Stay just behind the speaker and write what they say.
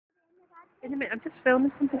In a minute, I'm just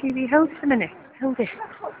filming something for you. Hold it a minute. Hold it.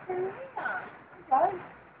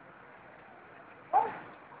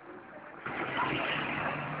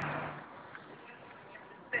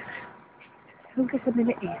 Hold it a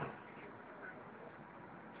minute, Ian.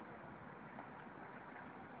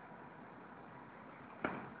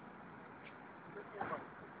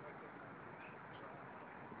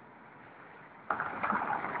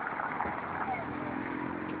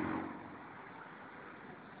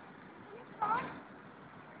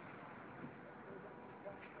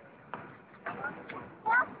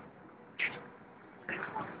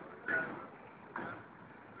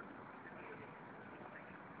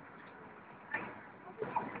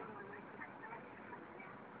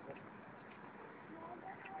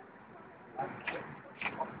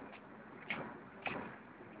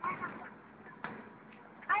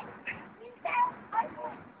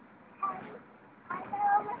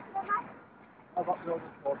 I've got the other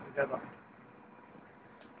four together.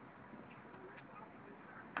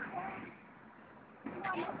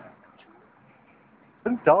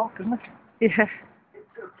 It's dark, isn't it? Yeah. It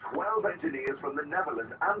took 12 engineers from the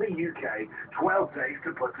Netherlands and the UK 12 days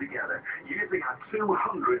to put together, using a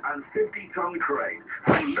 250-ton crane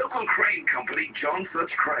from local crane company John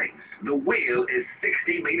Such Cranes. The wheel is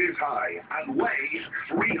 60 meters high and weighs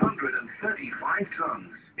 335 tons.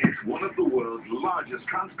 It's one of the world's largest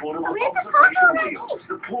transportable observation wheels,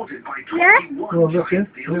 supported by 21 giant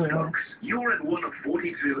steel trucks. You're in one of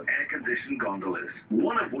 42 air-conditioned gondolas,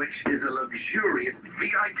 one of which is a luxurious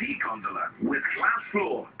VIP gondola with glass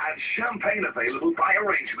floor and champagne available by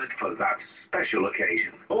arrangement for that special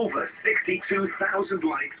occasion. Over 62,000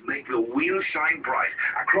 lights make the wheel shine bright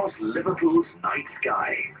across Liverpool's night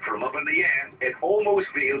sky. From up in the air, it almost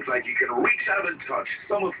feels like you can reach out and touch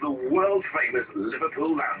some of the world-famous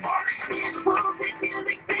Liverpool landmarks.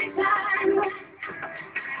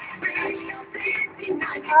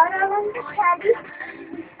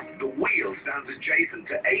 The wheel stands adjacent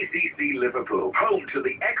to ACC Liverpool, home to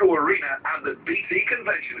the Echo Arena and the BT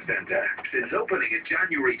Convention Centre. Since opening in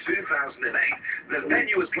January 2008, the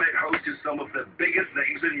venue has played host to some of the biggest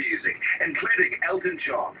names in music, including Elton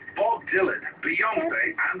John, Bob Dylan,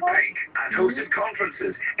 Beyonce and Pink, and hosted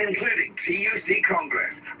conferences, including TUC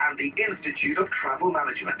Congress and the Institute of Travel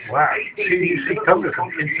Management. Wow. ACC Liverpool's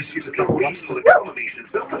contribution to the regional economy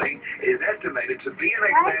since opening is estimated to be in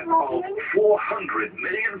excess of £400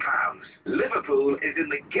 million. Liverpool is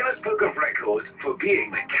in the Guinness Book of Records for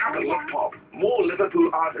being the capital of pop. More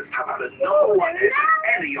Liverpool artists have had a #1 hit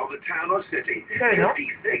than any other town or city. 56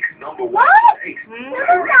 #1 hits.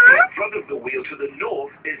 Directly in front of the wheel to the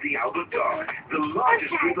north is the Albert Dock, the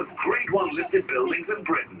largest group of Grade 1 listed buildings in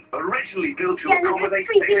Britain. Originally built to accommodate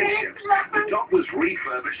sailing ships, the dock was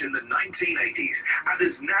refurbished in the 1980s and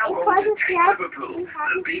is now home to Take Liverpool,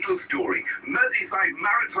 The Beatles Story, Merseyside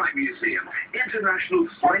Maritime Museum,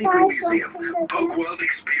 International Slavery Museum, Bookworld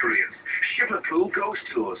Experience, Liverpool Ghost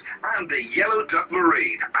Tours, and the Yellow Duck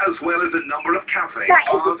Marine, as well as a number of cafes,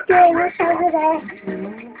 bars, and restaurants.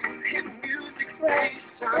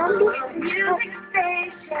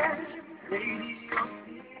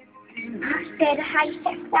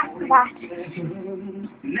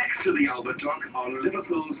 Next to the Albert Dock are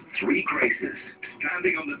Liverpool's three graces,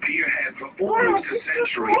 standing on the pierhead for almost a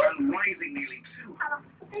century and rising nearly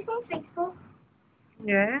 200.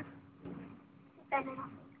 Yeah.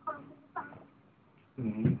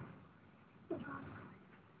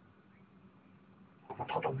 I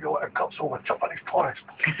told him your haircut's all the top of his pies.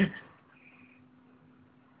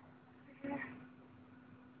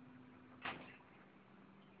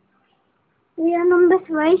 We are number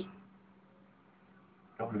 3.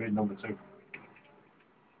 Don't be number 2.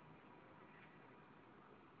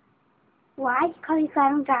 Why? Because he's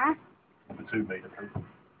going down. Number 2 made it.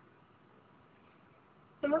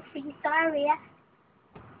 Number 3 diarrhea.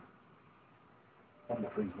 Number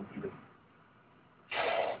 3 is what you do.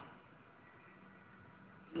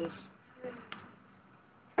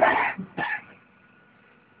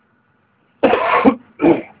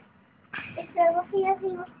 If there were here, he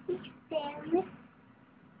must be staring.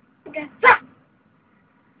 And then, flap!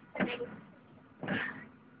 And then,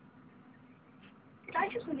 did I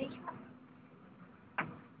just make that?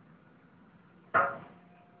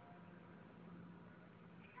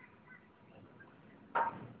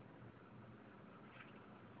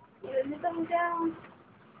 You're going down.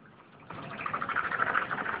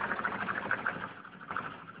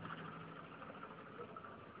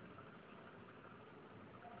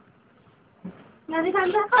 Now they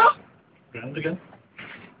come back up. Round again.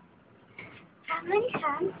 How many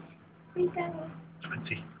times we go?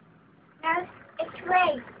 20. No, it's 3.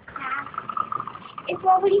 Now, It's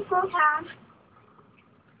already full time.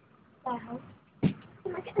 So,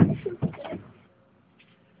 look at this.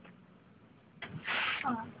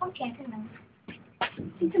 Oh, okay, I know.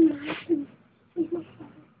 It's a mountain.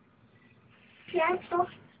 Yeah, it's off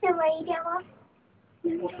the radio off.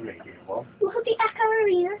 What's the radio one? Look at the Echo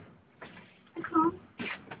Arena. I can't.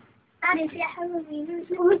 That is the Echo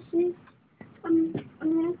Arena. I'm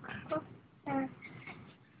gonna cross there.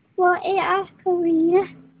 What is Echo Arena?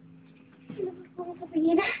 Liverpool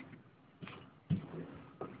Arena.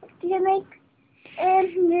 Do you make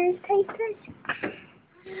newspapers?